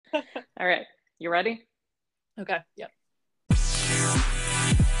All right. You ready? Okay. Yep.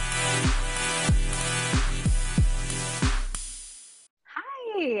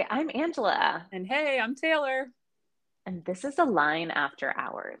 Hi, I'm Angela, And hey, I'm Taylor. and this is a line after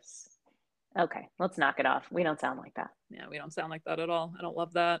hours. Okay, let's knock it off. We don't sound like that. Yeah, we don't sound like that at all. I don't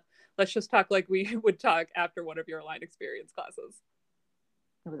love that. Let's just talk like we would talk after one of your line experience classes.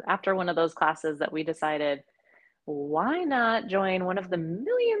 It was after one of those classes that we decided, why not join one of the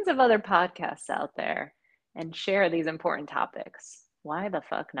millions of other podcasts out there and share these important topics? Why the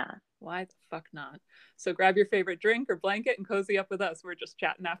fuck not? Why the fuck not? So grab your favorite drink or blanket and cozy up with us. We're just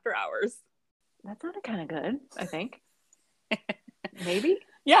chatting after hours. That sounded kind of good, I think. Maybe?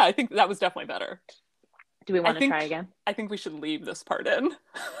 Yeah, I think that was definitely better. Do we want to try again? I think we should leave this part in.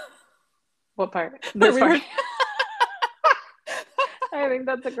 What part? This part. I think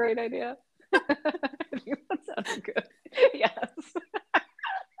that's a great idea. That sounds good. Yes.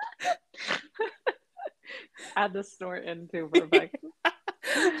 Add the snort in too. Perfect.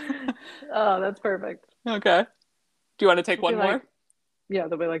 Oh, that's perfect. Okay. Do you want to take one more? Yeah,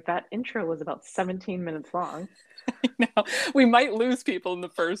 they'll be like, that intro was about 17 minutes long. No, we might lose people in the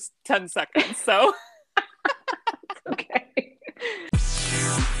first 10 seconds, so. Okay.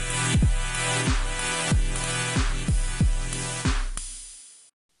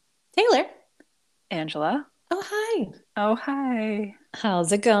 Taylor. Angela. Oh, hi. Oh, hi.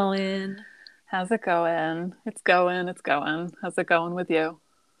 How's it going? How's it going? It's going. How's it going with you?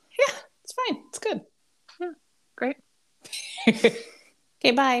 Yeah, it's fine. It's good. Yeah, great.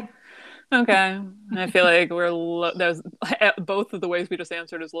 Okay, bye. Okay. I feel like there's both of the ways we just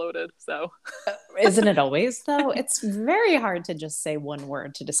answered is loaded, so. Isn't it always, though? It's very hard to just say one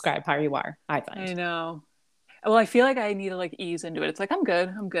word to describe how you are, I find. I know. Well, I feel like I need to like ease into it. It's like, I'm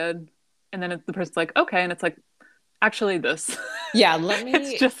good. And then the person's like, okay. And it's like, actually this. Yeah, let me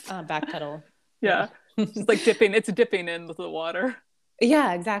it's just backpedal. Yeah. It's like dipping into the water.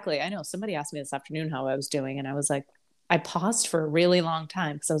 Yeah, exactly. I know. Somebody asked me this afternoon how I was doing, and I was like, I paused for a really long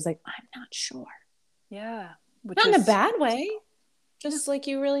time because I was like, I'm not sure. Yeah. Not in a bad way. Just like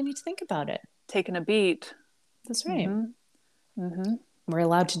you really need to think about it. Taking a beat. That's right. Mm-hmm. Mm-hmm. We're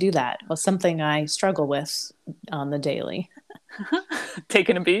allowed to do that. Well, something I struggle with on the daily.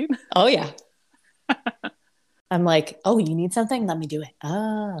 Taking a beat? Oh, yeah. I'm like, oh, you need something? Let me do it.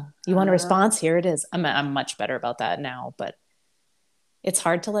 Oh, you want a response? Here it is. I'm much better about that now, but it's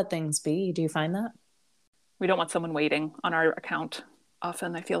hard to let things be. Do you find that? We don't want someone waiting on our account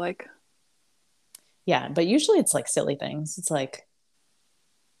often, I feel like. Yeah, but usually it's like silly things. It's like,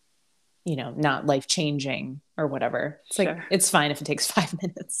 not life-changing or whatever. It's like, It's fine if it takes 5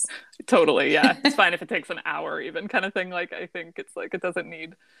 minutes. Totally, yeah. It's fine if it takes an hour even kind of thing. Like, I think it's like, it doesn't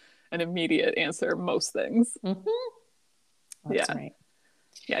need an immediate answer, most things. Mm-hmm. That's right.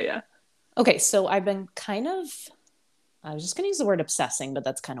 Yeah. Okay, so I've been I was just going to use the word obsessing, but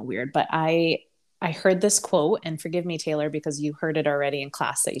that's kind of weird. But I heard this quote, and forgive me, Taylor, because you heard it already in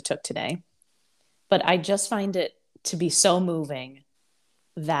class that you took today. But I just find it to be so moving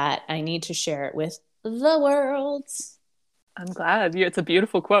that I need to share it with the world. I'm glad. It's a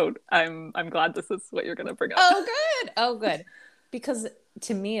beautiful quote. I'm glad this is what you're going to bring up. Oh, good. Because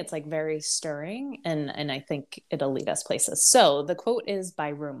to me, it's like very stirring, and I think it'll lead us places. So the quote is by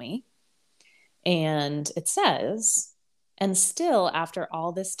Rumi, and it says, "And still, after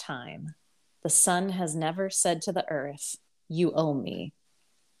all this time, the sun has never said to the earth, 'You owe me.'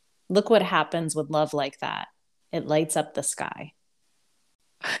 Look what happens with love like that. It lights up the sky."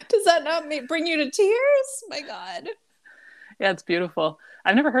 Does that not bring you to tears? My God. Yeah, it's beautiful.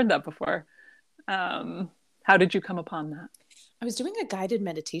 I've never heard that before. How did you come upon that? I was doing a guided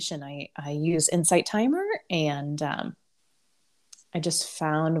meditation. I use Insight Timer, and I just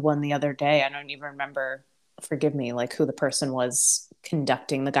found one the other day. I don't even remember, forgive me, like who the person was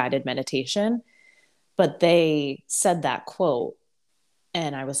conducting the guided meditation, but they said that quote,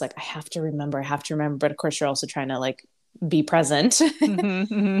 and I was like, I have to remember. But of course, you're also trying to like be present.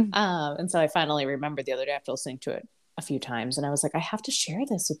 Mm-hmm. And so I finally remembered the other day after listening to it a few times, and I was like, I have to share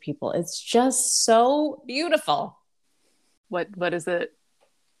this with people. It's just so beautiful. What is it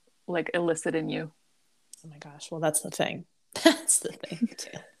like elicit in you? Oh my gosh. Well, that's the thing. That's the thing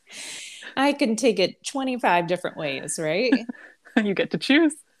too. I can take it 25 different ways, right? You get to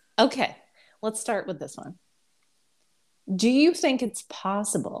choose. Okay. Let's start with this one. Do you think it's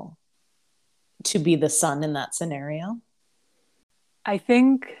possible to be the sun in that scenario? I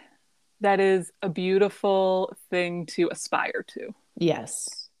think that is a beautiful thing to aspire to.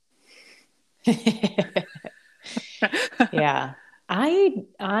 Yes. Yeah.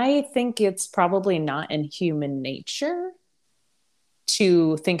 I think it's probably not in human nature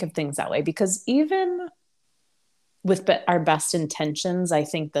to think of things that way, because even with our best intentions, I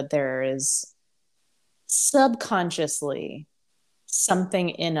think that there is subconsciously something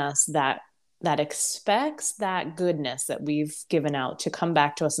in us that expects that goodness that we've given out to come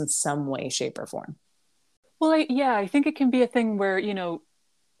back to us in some way, shape, or form. Well, I think it can be a thing where,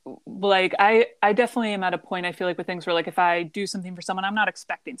 like I definitely am at a point, I feel like, with things where, like, if I do something for someone, I'm not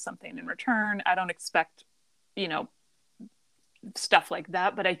expecting something in return. I don't expect, you know, stuff like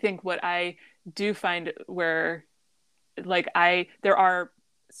that. But I think what I do find where, like, there are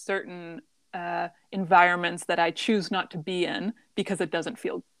certain environments that I choose not to be in because it doesn't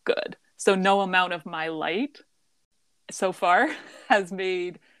feel good. So no amount of my light so far has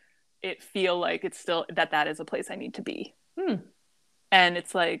made it feel like it's still that is a place I need to be. And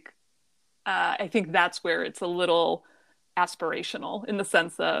it's like, I think that's where it's a little aspirational, in the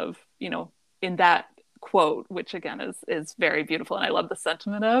sense of, in that quote, which again is very beautiful, and I love the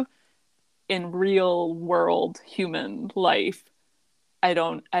sentiment of, in real world human life, I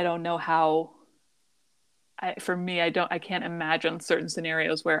don't know how. For me, I can't imagine certain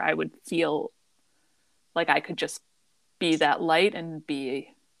scenarios where I would feel like I could just be that light and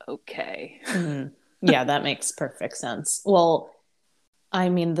be okay. Yeah, that makes perfect sense. Well, I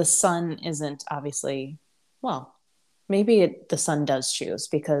mean, the sun isn't obviously, well, maybe the sun does choose,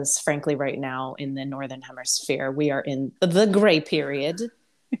 because frankly, right now in the Northern Hemisphere, we are in the gray period.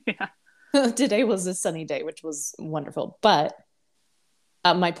 Yeah. Today was a sunny day, which was wonderful. But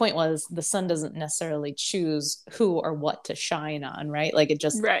my point was, the sun doesn't necessarily choose who or what to shine on, right? Like, it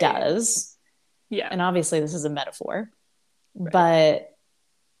just Right. does. Yeah. And obviously, this is a metaphor. Right. But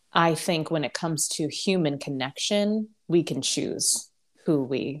I think when it comes to human connection, we can choose who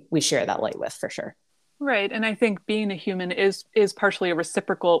we share that light with, for sure. Right. And I think being a human is partially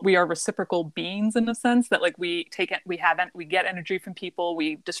we are reciprocal beings, in a sense that, like, we get energy from people,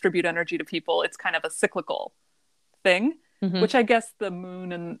 we distribute energy to people. It's kind of a cyclical thing, which I guess the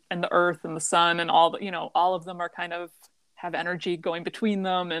moon and the earth and the sun and all of them are kind of have energy going between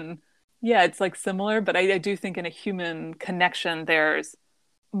them. And yeah, it's like similar, but I do think in a human connection, there's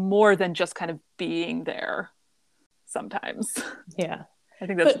more than just kind of being there sometimes. Yeah. I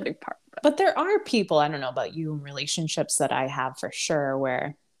think that's a big part. But there are people, I don't know about you, in relationships that I have for sure,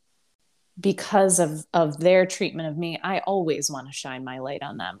 where because of their treatment of me, I always want to shine my light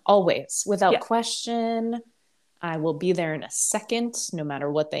on them. Always, without question. I will be there in a second, no matter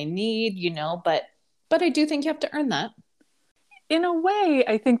what they need, but I do think you have to earn that. In a way,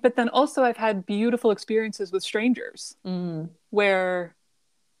 I think, but then also I've had beautiful experiences with strangers where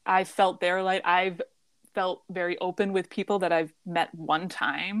I felt their light. I've felt very open with people that I've met one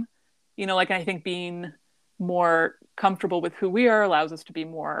time, like, I think being more comfortable with who we are allows us to be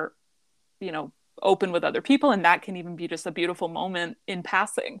more, open with other people. And that can even be just a beautiful moment in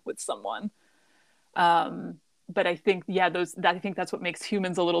passing with someone. But I think, I think that's what makes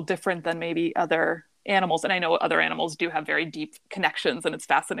humans a little different than maybe other animals. And I know other animals do have very deep connections, and it's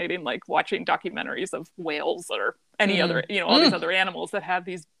fascinating, like watching documentaries of whales or any other, all these other animals that have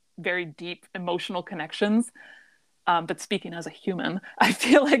these very deep emotional connections. But speaking as a human, I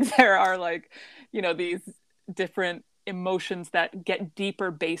feel like there are, like, these different emotions that get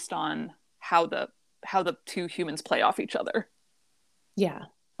deeper based on how the two humans play off each other. Yeah.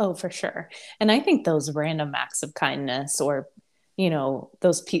 Oh, for sure. And I think those random acts of kindness, or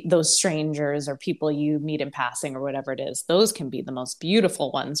those strangers or people you meet in passing or whatever it is, those can be the most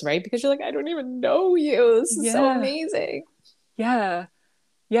beautiful ones, right? Because you're like, I don't even know you. This is so amazing. Yeah.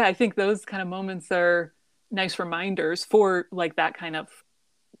 Yeah, I think those kind of moments are nice reminders for, like, that kind of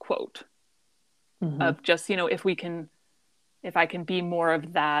quote of just, if I can be more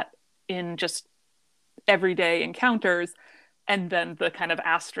of that in just everyday encounters. And then the kind of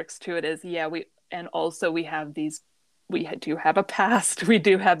asterisk to it is, and also we do have a past. We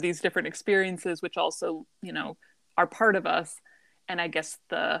do have these different experiences, which also, are part of us. And I guess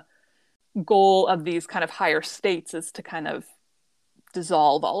the goal of these kind of higher states is to kind of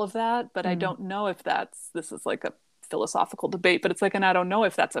dissolve all of that. But I don't know if this is like a philosophical debate, but it's like, and I don't know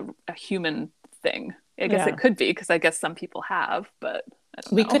if that's a human thing. I guess it could be, because I guess some people have, but I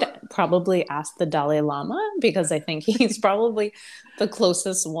don't know. We could probably ask the Dalai Lama, because I think he's probably the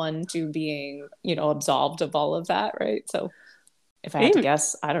closest one to being, absolved of all of that, right? So if I had to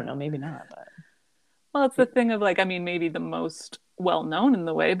guess, I don't know, maybe not. But well, it's the thing of, like, I mean, maybe the most well-known in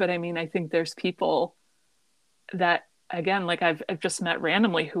the way, but I mean, I think there's people that, again, like, I've just met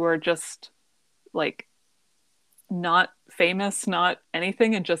randomly who are just, like, not famous, not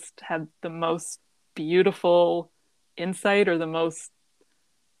anything, and just have the most beautiful insight, or the most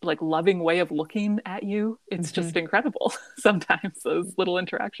like loving way of looking at you. It's just incredible sometimes, those little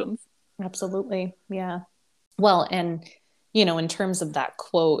interactions. Absolutely. Yeah. Well, and, you know, in terms of that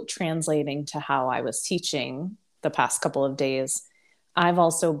quote translating to how I was teaching the past couple of days, I've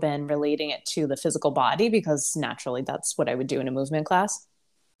also been relating it to the physical body because naturally that's what I would do in a movement class.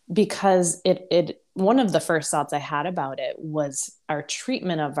 Because one of the first thoughts I had about it was our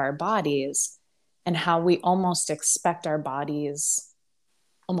treatment of our bodies and how we almost expect our bodies,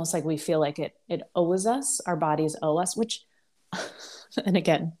 almost like we feel like it owes us, our bodies owe us, which, and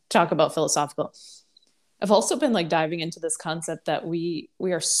again, talk about philosophical. I've also been like diving into this concept that we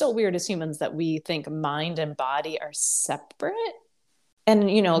are so weird as humans that we think mind and body are separate.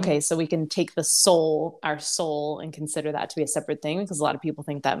 And, you know, okay, so we can take our soul, and consider that to be a separate thing because a lot of people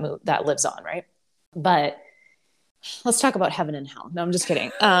think that lives on, right? But let's talk about heaven and hell. No, I'm just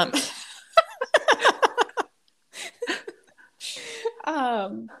kidding.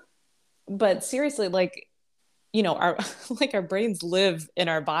 But seriously, like, you know, our brains live in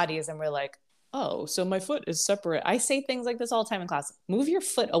our bodies and we're like, oh, so my foot is separate. I say things like this all the time in class. Move your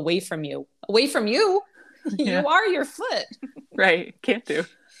foot away from you. Away from you. You are your foot. Right. Can't do.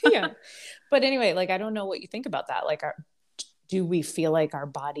 Yeah. But anyway, like, I don't know what you think about that. Like, do we feel like our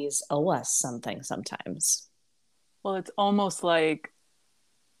bodies owe us something sometimes? Well, it's almost like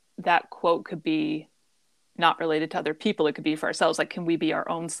that quote could be not related to other people. It could be for ourselves. Like, can we be our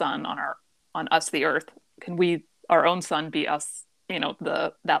own sun on us, the earth? Can we, our own sun, be us? You know,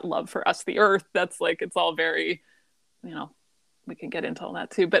 that love for us, the earth. That's like, it's all very, you know, we can get into all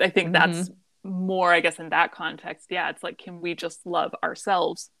that too. But I think that's more, I guess, in that context. Yeah, it's like, can we just love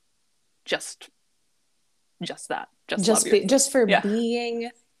ourselves? Just that. Just for being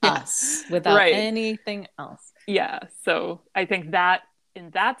us without anything else. Yeah. So I think that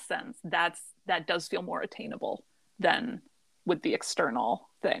in that sense, that does feel more attainable than with the external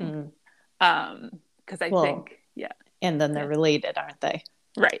thing. Because I think, and then they're related, aren't they?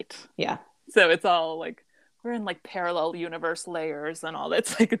 Right. Yeah. So it's all like, we're in like parallel universe layers and all that.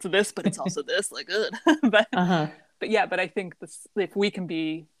 It's like, it's this, but it's also this, like, good. but I think this, if we can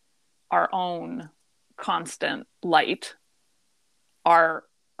be our own constant light, our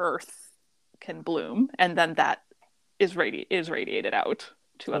earth can bloom, and then that is radiated out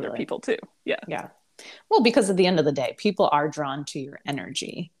to other people too. Yeah. Well, because at the end of the day, people are drawn to your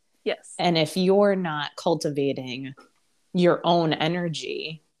energy. Yes. And if you're not cultivating your own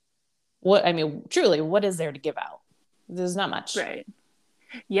energy, truly, what is there to give out? There's not much. Right.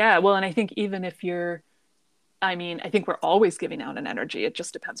 Yeah. Well, and I think even if I think we're always giving out an energy. It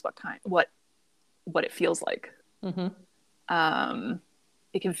just depends what it feels like.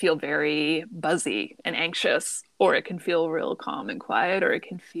 It can feel very buzzy and anxious, or it can feel real calm and quiet, or it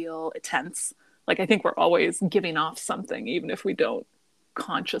can feel tense. Like, I think we're always giving off something, even if we don't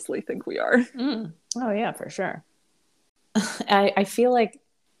consciously think we are. Oh yeah, for sure. I feel like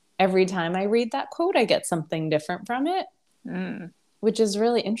every time I read that quote, I get something different from it, which is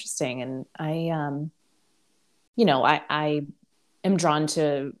really interesting. And I am drawn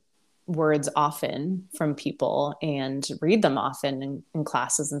to words often from people and read them often in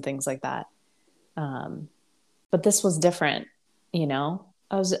classes and things like that. But this was different, you know?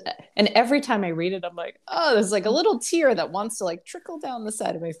 And every time I read it, I'm like, oh, there's like a little tear that wants to like trickle down the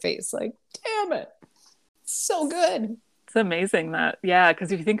side of my face. Like, damn it. It's so good. It's amazing that,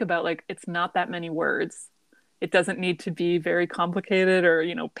 because if you think about, like, it's not that many words. It doesn't need to be very complicated or,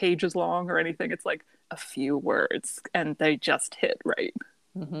 you know, pages long or anything. It's like a few words and they just hit right.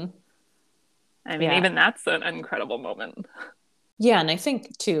 I mean, even that's an incredible moment. Yeah. And I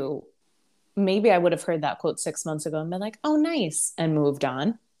think too, maybe I would have heard that quote 6 months ago and been like, oh, nice, and moved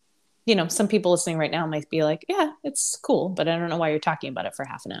on. You know, some people listening right now might be like, yeah, it's cool, but I don't know why you're talking about it for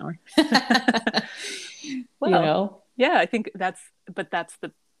half an hour. Well, you know? Yeah, I think that's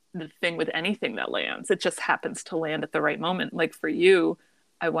the thing with anything that lands. It just happens to land at the right moment. Like for you,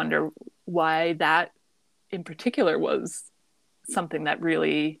 I wonder why that in particular was something that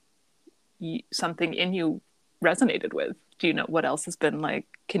really something in you resonated with. Do you know what else has been like?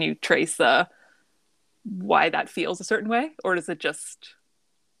 Can you trace why that feels a certain way, or is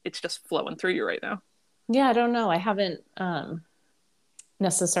it's just flowing through you right now? Yeah, I don't know. I haven't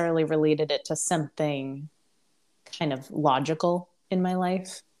necessarily related it to something kind of logical in my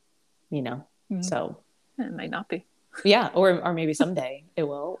life, you know. So it might not be. Yeah, or maybe someday it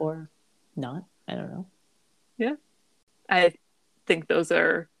will, or not. I don't know. Yeah, I think those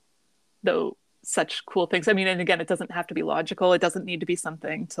are such cool things. I mean, and again, it doesn't have to be logical. It doesn't need to be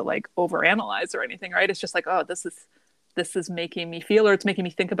something to like overanalyze or anything, right? It's just like, oh, this is making me feel, or it's making me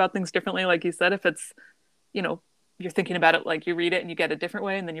think about things differently. Like you said, if it's, you know, you're thinking about it, like you read it and you get a different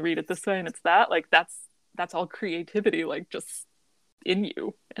way, and then you read it this way and it's that. Like that's all creativity, like just in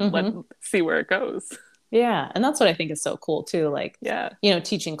you, and see where it goes. Yeah. And that's what I think is so cool too. Like, Yeah.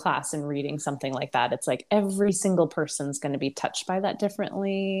 teaching class and reading something like that. It's like every single person's going to be touched by that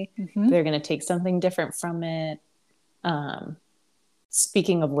differently. They're going to take something different from it.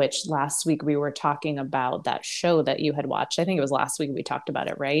 Speaking of which, last week we were talking about that show that you had watched. I think it was last week we talked about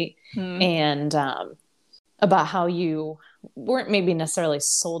it, right? And about how you weren't maybe necessarily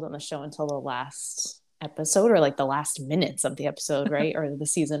sold on the show until the last episode, or like the last minutes of the episode, right? Or the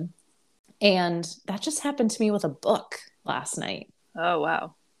season. And that just happened to me with a book last night. Oh,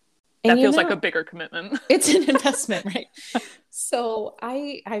 wow. And that feels like a bigger commitment. It's an investment, right? So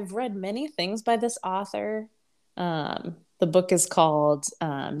I've read many things by this author. The book is called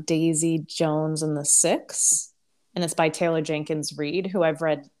Daisy Jones and the Six, and it's by Taylor Jenkins Reid, who I've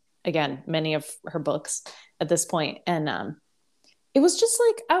read, again, many of her books at this point. And it was just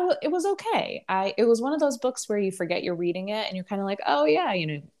like, it was okay. It was one of those books where you forget you're reading it and you're kind of like, oh yeah,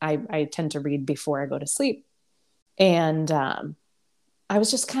 I tend to read before I go to sleep. And I was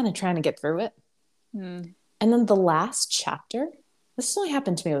just kind of trying to get through it. And then the last chapter, this only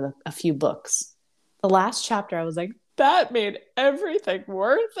happened to me with a few books. The last chapter, I was like, that made everything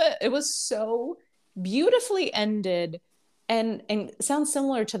worth it. It was so beautifully ended, and it sounds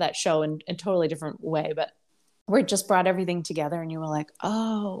similar to that show in a totally different way, but where it just brought everything together and you were like,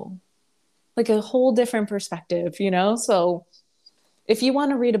 oh, like a whole different perspective, So if you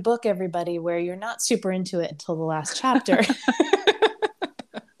want to read a book, everybody, where you're not super into it until the last chapter.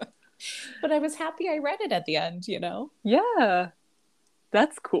 But I was happy I read it at the end, Yeah.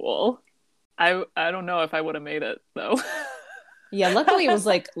 That's cool. I don't know if I would have made it though. Yeah, luckily it was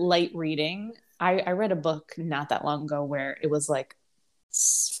like light reading. I read a book not that long ago where it was like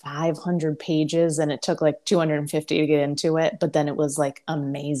 500 pages and it took like 250 to get into it, but then it was like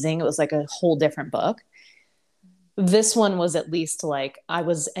amazing. It was like a whole different book. This one was at least like I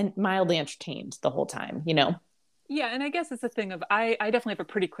was mildly entertained the whole time, Yeah, and I guess it's a thing of I definitely have a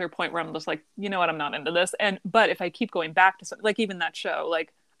pretty clear point where I'm just like, you know what, I'm not into this. But if I keep going back to something, like even that show,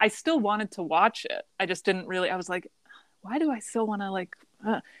 like I still wanted to watch it. I just didn't really. I was like, why do I still want to like?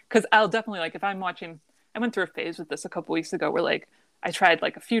 Because I'll definitely like if I'm watching. I went through a phase with this a couple weeks ago where like I tried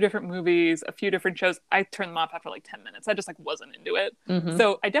like a few different movies, a few different shows. I turned them off after like 10 minutes. I just like wasn't into it.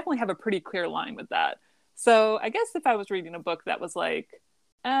 So I definitely have a pretty clear line with that. So I guess if I was reading a book that was like,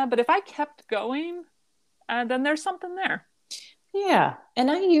 but if I kept going, then there's something there. Yeah.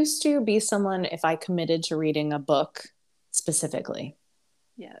 And I used to be someone, if I committed to reading a book specifically.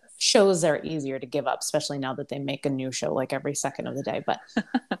 Yes. Shows are easier to give up, especially now that they make a new show like every second of the day. But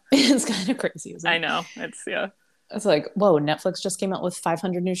it's kind of crazy, isn't it? I know. It's like, whoa, Netflix just came out with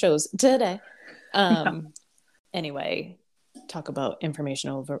 500 new shows today. Anyway, talk about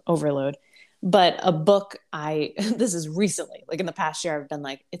information overload. But a book this is recently, like in the past year, I've been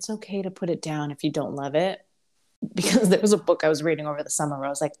like, it's okay to put it down if you don't love it. Because there was a book I was reading over the summer where I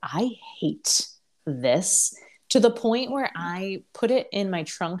was like, I hate this, to the point where I put it in my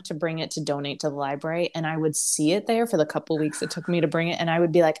trunk to bring it to donate to the library. And I would see it there for the couple weeks it took me to bring it. And I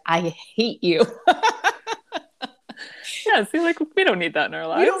would be like, I hate you. Yeah, see, like we don't need that in our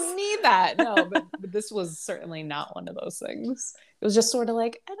lives. We don't need that. No, but this was certainly not one of those things. It was just sort of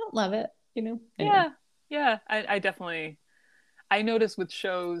like, I don't love it, Anyway. Yeah. I definitely, I notice with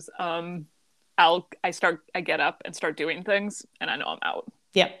shows, I get up and start doing things and I know I'm out.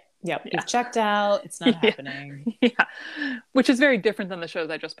 Yep. You've checked out. It's not happening. Yeah. Which is very different than the shows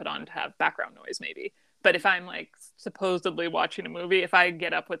I just put on to have background noise maybe. But if I'm like supposedly watching a movie, if I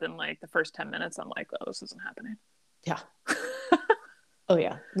get up within like the first 10 minutes, I'm like, oh, this isn't happening. Yeah. Oh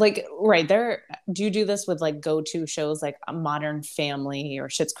yeah. Like right there. Do you do this with like go-to shows like a Modern Family or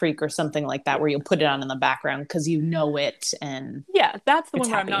Schitt's Creek or something like that, where you'll put it on in the background because you know it? And yeah, that's the one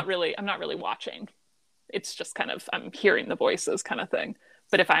where I'm not really watching. It's just kind of, I'm hearing the voices kind of thing.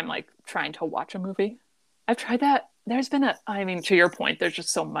 But if I'm like trying to watch a movie, I've tried that. There's been to your point, there's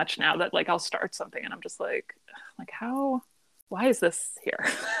just so much now that like I'll start something and I'm just like why is this here?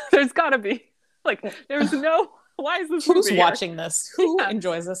 There's gotta be like, why is this Who's watching this? Who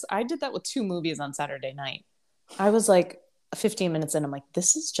enjoys this? I did that with 2 movies on Saturday night. I was like 15 minutes in. I'm like,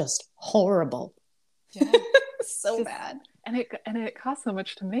 this is just horrible. Yeah. So bad. And it costs so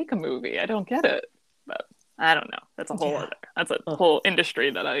much to make a movie. I don't get it. But I don't know. That's a whole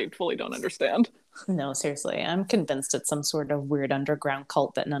industry that I fully don't understand. No, seriously. I'm convinced it's some sort of weird underground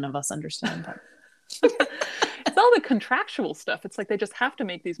cult that none of us understand. It's all the contractual stuff. It's like they just have to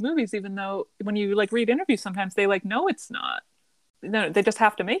make these movies, even though when you like read interviews, sometimes they like, no, it's not. no, they just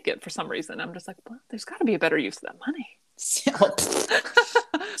have to make it for some reason. I'm just like, well, there's got to be a better use of that money.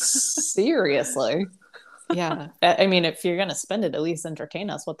 Seriously. Yeah. I mean, if you're going to spend it, at least entertain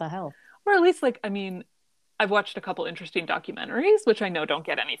us. What the hell? Or at least, like, I mean, I've watched a couple interesting documentaries, which I know don't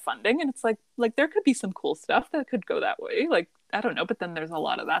get any funding, and it's like there could be some cool stuff that could go that way. Like, I don't know, but then there's a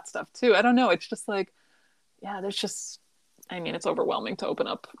lot of that stuff too. I don't know. It's just like, yeah, there's just, I mean, it's overwhelming to open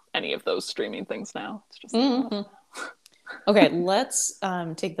up any of those streaming things now. It's just like, Okay, let's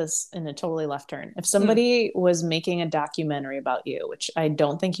take this in a totally left turn. If somebody was making a documentary about you, which I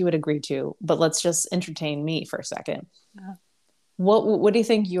don't think you would agree to, but let's just entertain me for a second. Yeah. What do you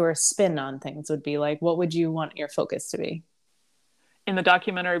think your spin on things would be? Like, what would you want your focus to be? In the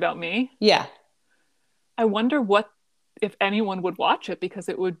documentary about me? Yeah. I wonder what, if anyone would watch it, because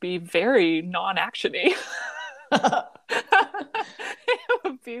it would be very non-actiony. It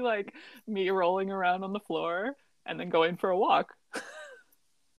would be like me rolling around on the floor and then going for a walk.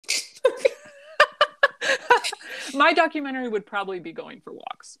 My documentary would probably be going for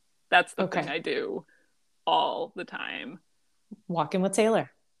walks. That's the thing I do all the time. Walking with Taylor.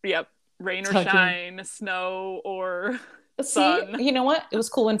 Yep. Rain or shine, snow or sun. See, you know what? It was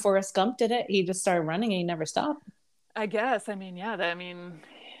cool when Forrest Gump did it. He just started running and he never stopped. I guess. I mean, yeah,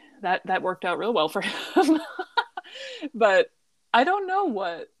 that worked out real well for him. But I don't know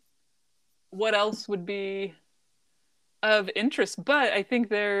what else would be of interest. But I think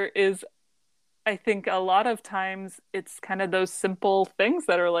a lot of times it's kind of those simple things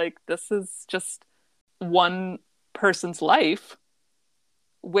that are like, this is just one person's life,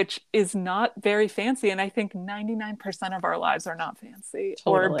 which is not very fancy. And I think 99% of our lives are not fancy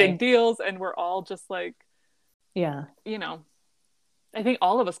or big deals. And we're all just like, yeah, you know, I think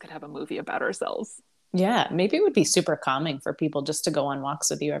all of us could have a movie about ourselves. Yeah, maybe it would be super calming for people just to go on walks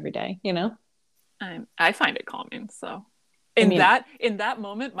with you every day, you know? I find it calming. So in that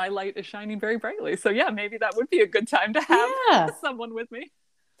moment, my light is shining very brightly. So yeah, maybe that would be a good time to have someone with me.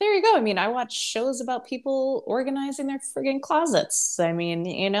 There you go. I mean, I watch shows about people organizing their friggin' closets. I mean,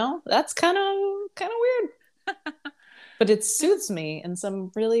 you know, that's kind of weird. But it soothes me in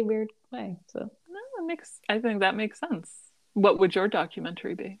some really weird way. So I think that makes sense. What would your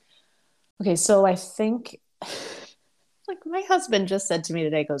documentary be? Okay, so I think, like, my husband just said to me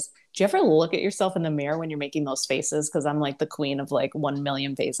today, goes, do you ever look at yourself in the mirror when you're making those faces? Because I'm like the queen of like 1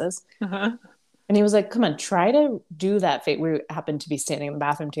 million faces. Uh-huh. And he was like, come on, try to do that face. We happened to be standing in the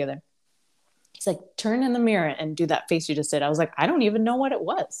bathroom together. He's like, turn in the mirror and do that face you just did. I was like, I don't even know what it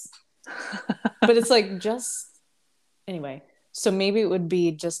was. But it's like, anyway. So maybe it would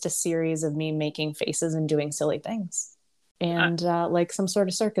be just a series of me making faces and doing silly things. And like some sort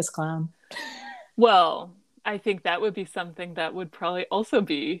of circus clown. Well, I think that would be something that would probably also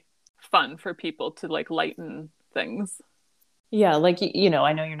be fun for people to like lighten things. Yeah, like, you know,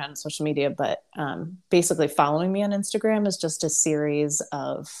 I know you're not on social media, but basically following me on Instagram is just a series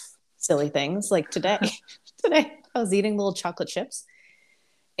of silly things. Like today I was eating little chocolate chips.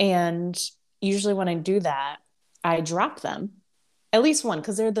 And usually when I do that, I drop them. At least one,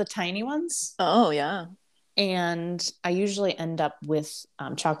 because they're the tiny ones. Oh, yeah. And I usually end up with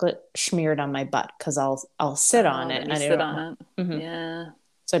chocolate smeared on my butt because I'll sit on it. And sit on it. Mm-hmm. Yeah.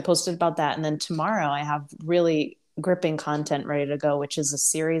 So I posted about that. And then tomorrow I have really gripping content ready to go, which is a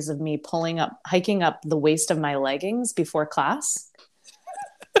series of me hiking up the waist of my leggings before class.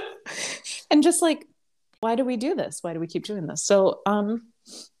 And just like, why do we do this? Why do we keep doing this? So,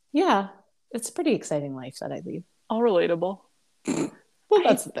 yeah, it's a pretty exciting life that I lead. All relatable. Well,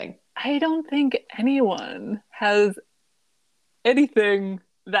 that's the thing. I don't think anyone has anything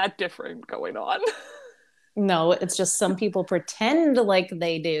that different going on. No, it's just some people pretend like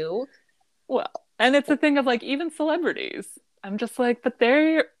they do. Well, and it's a thing of like, even celebrities. I'm just like, but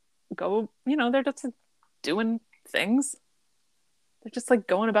they're just doing things. They're just like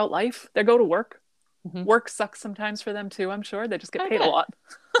going about life. They go to work. Mm-hmm. Work sucks sometimes for them too, I'm sure. They just get paid a lot.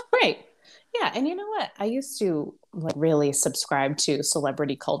 Right. Yeah. And you know what? I used to like really subscribe to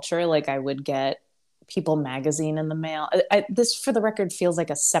celebrity culture. Like I would get People magazine in the mail. This, for the record, feels like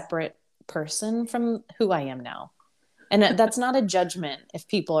a separate person from who I am now. And that's not a judgment if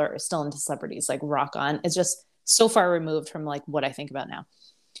people are still into celebrities, like rock on. It's just so far removed from like what I think about now.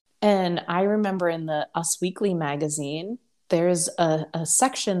 And I remember in the Us Weekly magazine, there's a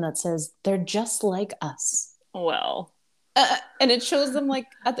section that says, they're just like us. Well. And it shows them like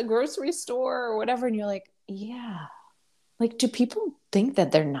at the grocery store or whatever. And you're like, yeah. Like, do people think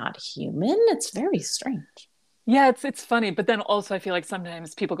that they're not human? It's very strange. Yeah, it's funny. But then also I feel like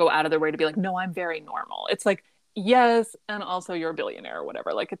sometimes people go out of their way to be like, no, I'm very normal. It's like, yes, and also you're a billionaire or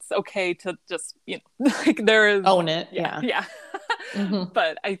whatever. Like, it's okay to just, like there is... Own it. Yeah. Mhm.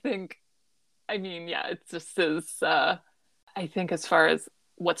 But I think, I mean, yeah, it just is, I think as far as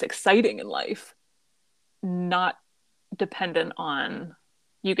what's exciting in life, not dependent on,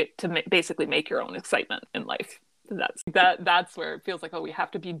 you get to basically make your own excitement in life. That's where it feels like, oh, we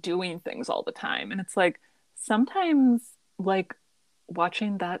have to be doing things all the time. And it's like, sometimes, like,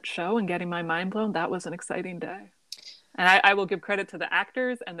 watching that show and getting my mind blown, that was an exciting day. And I will give credit to the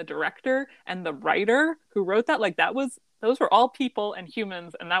actors and the director and the writer who wrote that. Like, those were all people and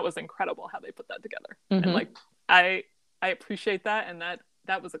humans, and that was incredible how they put that together. Mhm. And like, I appreciate that, and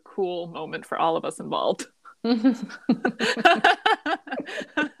that was a cool moment for all of us involved.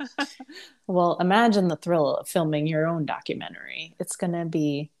 Well, imagine the thrill of filming your own documentary. It's gonna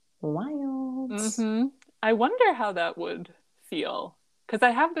be wild. Mm-hmm. I wonder how that would feel, because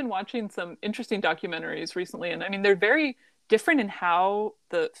I have been watching some interesting documentaries recently, and I mean, they're very different in how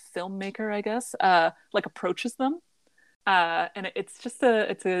the filmmaker, I guess, like, approaches them. And it's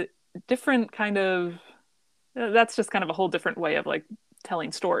a different kind of, that's just kind of a whole different way of, like,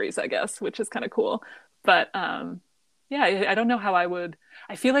 telling stories, I guess, which is kind of cool. But yeah, I don't know how I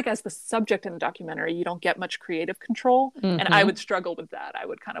feel like as the subject in a documentary, you don't get much creative control. And I would struggle with that. I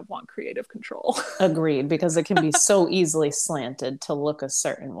would kind of want creative control. Agreed, because it can be so easily slanted to look a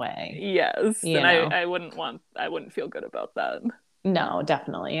certain way. Yes. You And know? I wouldn't feel good about that. No,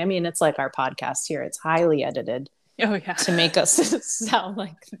 definitely. I mean, it's like our podcast here. It's highly edited Oh, yeah. to make us sound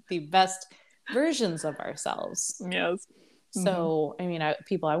like the best versions of ourselves. Yes. So, I mean, I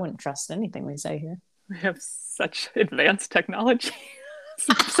wouldn't trust anything we say here. We have such advanced technology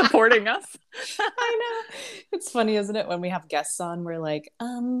supporting us. I know. It's funny, isn't it? When we have guests on, we're like,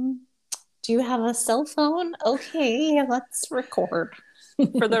 do you have a cell phone? Okay, let's record.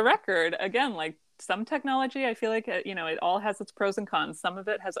 For the record, again, like, some technology, I feel like, you know, it all has its pros and cons. Some of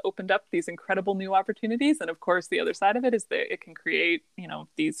it has opened up these incredible new opportunities. And of course, the other side of it is that it can create, you know,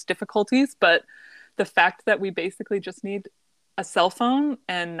 these difficulties. But the fact that we basically just need a cell phone,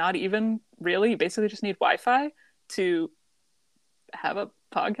 and not even really, you basically just need Wi-Fi to have a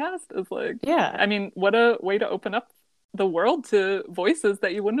podcast, is like, Yeah. I mean, what a way to open up the world to voices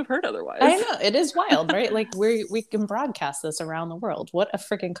that you wouldn't have heard otherwise. I know, it is wild, right? Like, we can broadcast this around the world. What a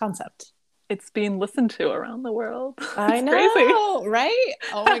freaking concept. It's being listened to around the world. I know, crazy. Right?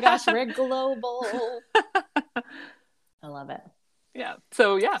 Oh my gosh, we're global. I love it. Yeah.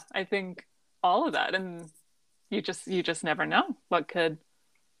 So yeah, I think all of that, and you just never know what could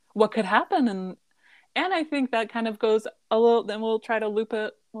happen. And I think that kind of goes a little, then we'll try to loop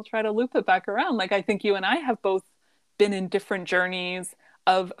it back around. Like, I think you and I have both been in different journeys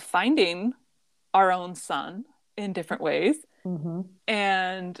of finding our own sun in different ways,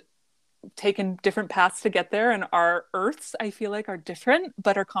 and taken different paths to get there. And our earths, I feel like, are different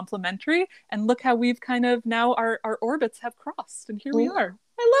but are complementary. And look how we've kind of now, our orbits have crossed, and here we are.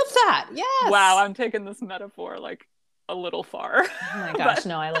 I love that. Yes. Wow, I'm taking this metaphor like a little far. Oh my gosh,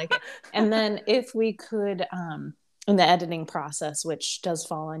 no, I like it. And then if we could, in the editing process, which does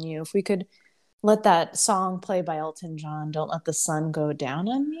fall on you, if we could let that song play by Elton John, "Don't Let the Sun Go Down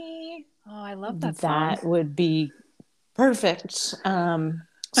on Me." Oh, I love that song. That would be perfect.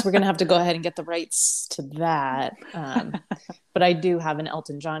 So we're going to have to go ahead and get the rights to that. But I do have an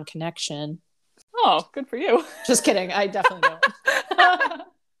Elton John connection. Oh, good for you. Just kidding. I definitely don't.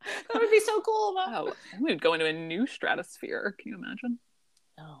 That would be so cool. Wow. I'm going to go into a new stratosphere. Can you imagine?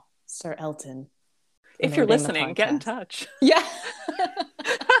 Oh, Sir Elton. If you're listening, get in touch. Yeah.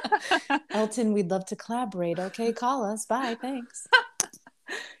 Elton, we'd love to collaborate. Okay, call us. Bye. Thanks.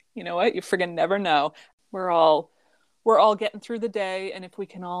 You know what? You friggin' never know. We're all getting through the day, and if we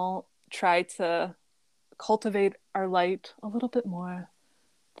can all try to cultivate our light a little bit more,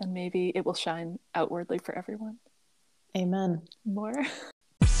 then maybe it will shine outwardly for everyone. Amen. More.